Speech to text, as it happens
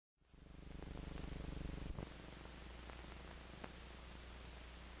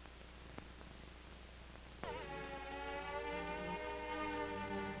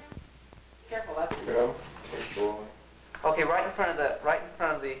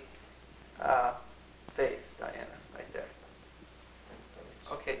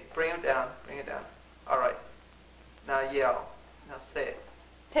yell. Now say it.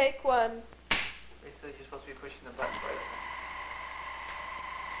 Take one. Wait till you're supposed to be pushing the button right.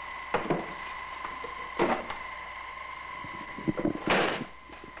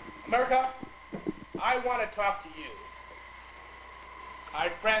 America, I want to talk to you. Hi,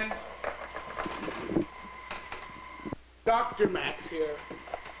 friends. Dr. Max here.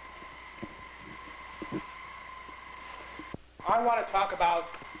 I want to talk about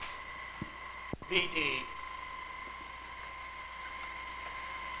VD.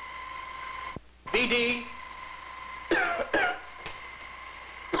 VD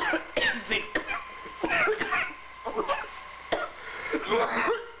is the...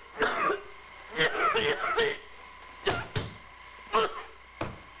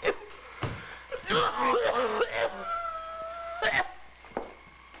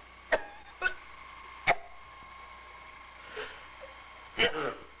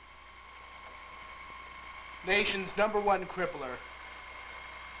 nation's #1 crippler.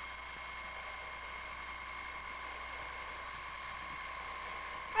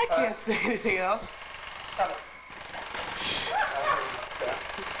 I can't say anything else.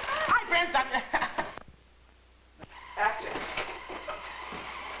 Hi, friends. Action.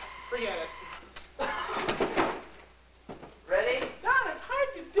 Forget it. Ready? God, it's hard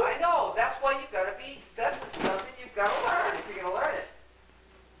to do. I know. That's why you gotta be. That's something you've got to learn if you're gonna learn it.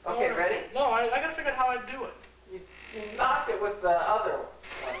 Okay, ready? No, I gotta figure out how I do it. You knock it with the other one,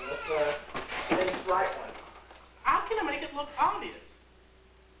 with the face right one. How can I make it look obvious?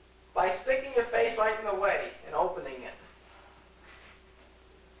 By sticking your face right in the way and opening it.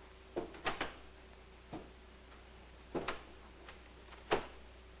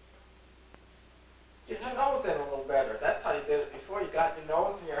 Get your nose in a little better. That's how you did it before. You got your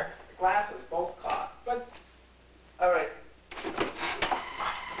nose and your glasses both caught. But, all right.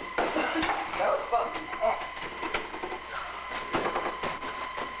 That was fun. Oh.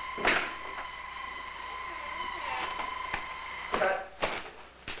 Cut.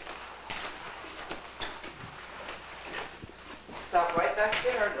 Stop right back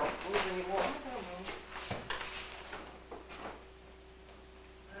there. Don't move anymore.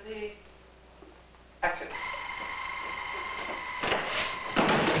 Ready? Action.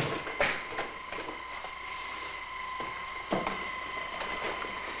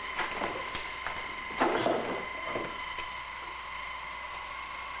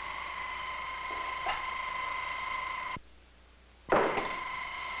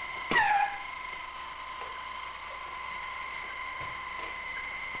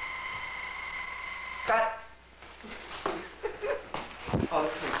 Cut. Oh,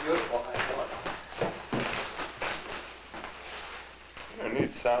 this is beautiful. I thought. I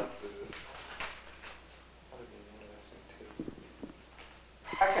need sound for this. That'd be interesting too.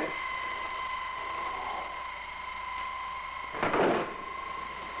 Action.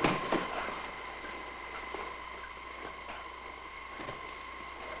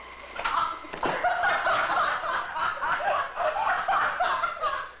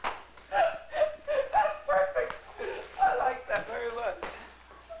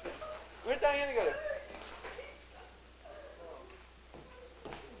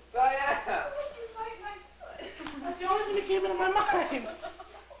 Came into my mind.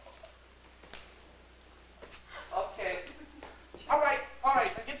 Okay. All right.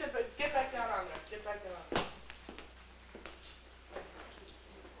 Get back down on there. Get back down on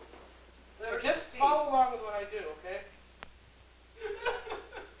there. Just follow along with what I do, okay?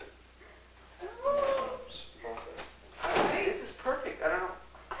 Hey, this is perfect. I don't know.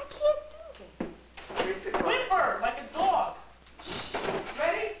 I can't do it. Whimper like a dog.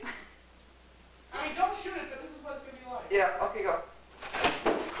 Ready? I mean, don't shoot it, but this is what it's going to be like. Yeah, okay, go.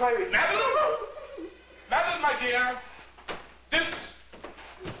 Try reset. Madeline, my dear, this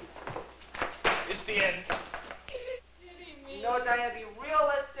is the end. No, Diane, be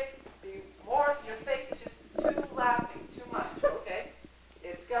realistic. Be more. Your face is just too laughing, too much, okay?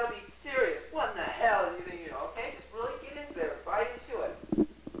 It's got to be serious. What in the hell do you think you know, okay? Just really get into there, right into it.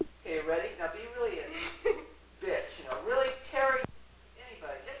 Okay, ready? Now be really a bitch, you know, really tear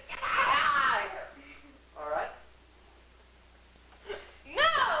anybody. Just get the hell out of here. All right?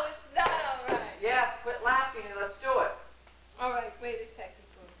 No, it's not all right. Yes, quit laughing and let's do it. All right, wait a second.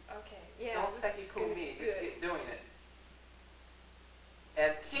 Okay, yeah. Don't technically good, me, good. just keep doing it.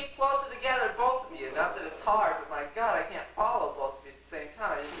 And keep closer together, both of you. Not that it's hard, but my God, I can't follow both of you at the same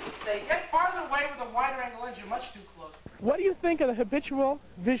time. You stay. Get farther away with a wider angle lens. You're much too close. What do you think of the habitual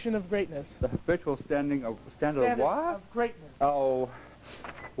vision of greatness? The habitual standard of what? Of greatness. Oh,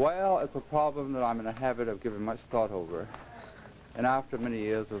 well, it's a problem that I'm in a habit of giving much thought over. And after many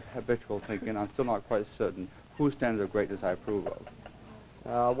years of habitual thinking, I'm still not quite certain whose standard of greatness I approve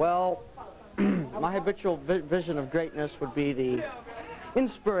of. Well, my habitual vision of greatness would be the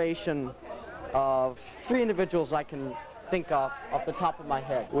inspiration of three individuals I can think of off the top of my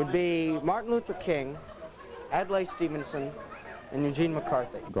head. Would be Martin Luther King, Adlai Stevenson, and Eugene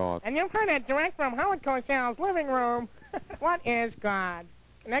McCarthy. God. And you've heard it direct from Howard Cosell's living room. What is God?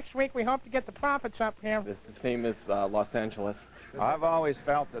 Next week we hope to get the prophets up here. The theme is Los Angeles. I've always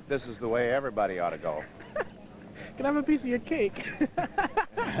felt that this is the way everybody ought to go. Can I have a piece of your cake?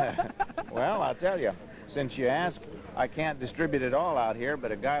 Well, I'll tell you, since you ask, I can't distribute it all out here,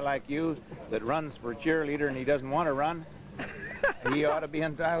 but a guy like you that runs for cheerleader and he doesn't want to run, he ought to be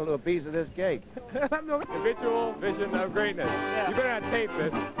entitled to a piece of this cake. Habitual vision of greatness. You better not tape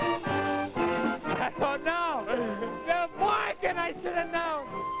this. I don't know. No, boy, can I should have known.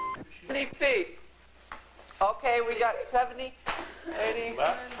 70 feet. Okay, we got 70, 80,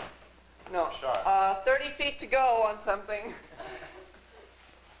 Left? no, Shot. 30 feet to go on something.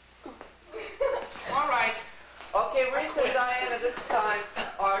 All right. Okay, Risa and Diana this time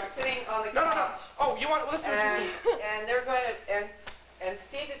are sitting on the No. couch. Oh, you want to listen to And, me? and they're going to, and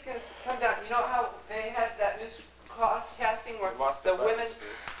Steve is going to come down. You know how they had that new cross casting where Lost the the button, women,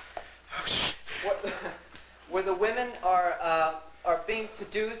 Steve. where the women are being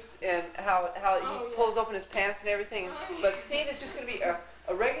seduced, and how he pulls open his pants and everything. But Steve is just going to be a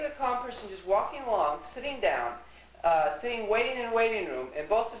regular calm person, just walking along, sitting down, waiting in a waiting room, and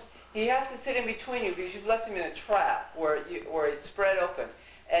he has to sit in between you because you've left him in a trap where he's spread open,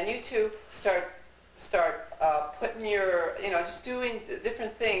 and you two start putting your, just doing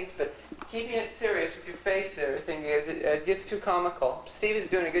different things, but keeping it serious with your face and everything, because it gets too comical. Steve is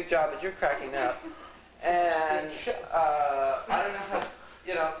doing a good job, but you're cracking up. And I don't know how,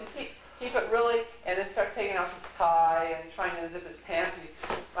 just keep it really, and then start taking off his tie and trying to unzip his pants. And he's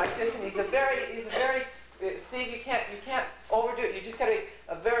like this, and he's a very, Steve, you can't overdo it. You just got to be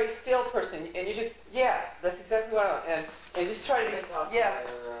a very still person, and you just, that's exactly what I want. And just try to be,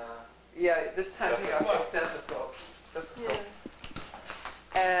 this time you got your stethoscope.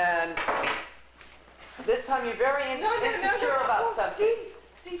 And this time you're very insecure about something.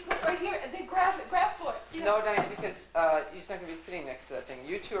 Steve, put right here, and then grab for it. No, Diane, because you're not going to be sitting next to that thing.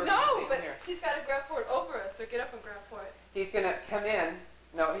 You two are going to be sitting here. He's got to grab for it over us, or get up and grab for it. He's going to come in.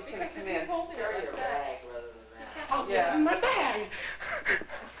 No, he's going to come in. Carry your bag rather than that. Oh, yeah. my bag.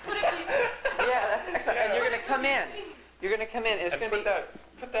 Put it here. Yeah, that's excellent. And you're going to come in. You're going to come in. It's And going to be.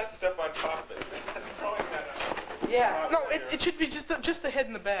 put that stuff on top of it. Throwing that up. Yeah. No, it should be just the head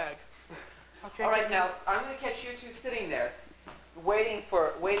in the bag. Okay. All right, now I'm going to catch you two sitting there, waiting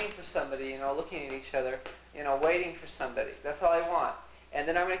for somebody. Looking at each other. Waiting for somebody. That's all I want. And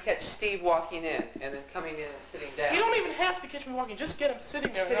then I'm going to catch Steve walking in, and then coming in and sitting down. You don't even have to catch me walking. Just get him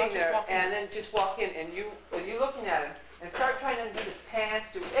sitting there. Sitting there, and then just walk in, and you looking at him, and start trying to unzip his pants,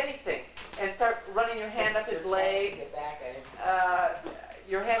 do anything, and start running your hand up his leg. Get back at him.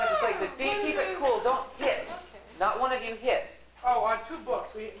 Your hand up his leg, but keep it cool. Don't hit. Not one of you hit. Oh, on 2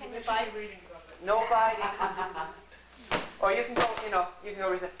 books. We Can you should bite? be reading something. No biting. Or you can go,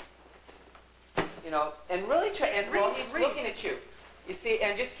 and really try. And while he's looking at you. You see,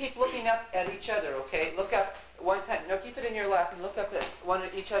 and just keep looking up at each other, okay? Look up one time. No, keep it in your lap and look up at one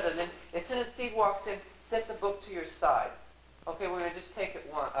at each other. And then as soon as Steve walks in, set the book to your side. Okay, we're going to just take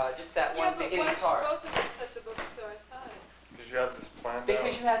it just that one beginning part. Both of us set the books to our side. Because you have this planned out.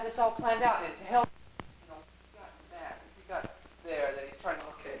 Because you have this all planned out, and it helps. He's got that. He's got there that he's trying to,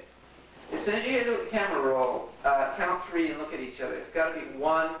 okay. As soon as you do the camera roll, count 3 and look at each other. It's got to be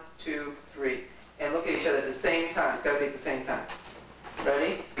 1, 2, 3. And look at each other at the same time. It's got to be at the same time.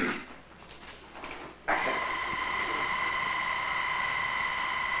 Ready? Action.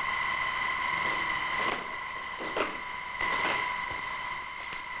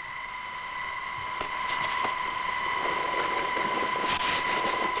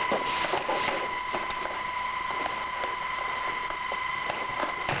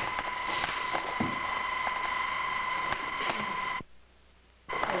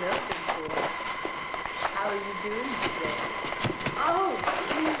 Hello, Cynthia. How are you doing today? Oh,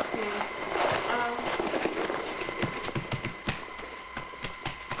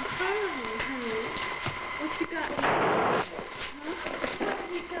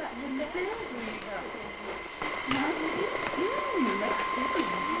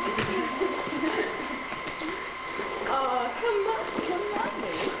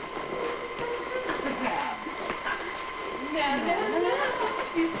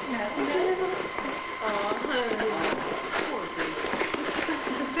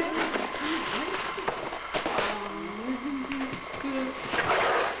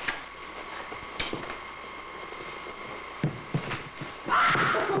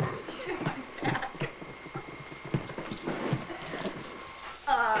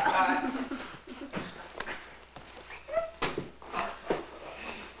 Are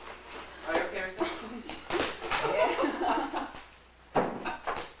you okay, Risa?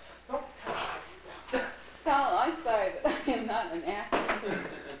 Well, I'm sorry, but I am not an actor.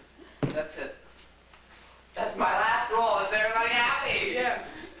 That's it. That's my last roll. Is everybody happy? Yes.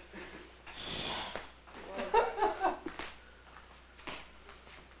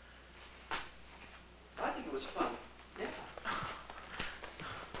 I think it was fun. Yeah.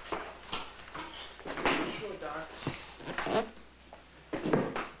 Sure, Doc.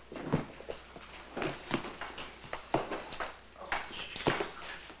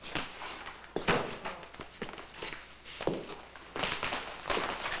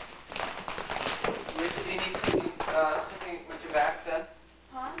 Lisa, do you need something with your back then?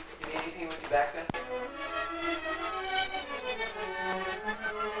 Huh? Do you need anything with your back then?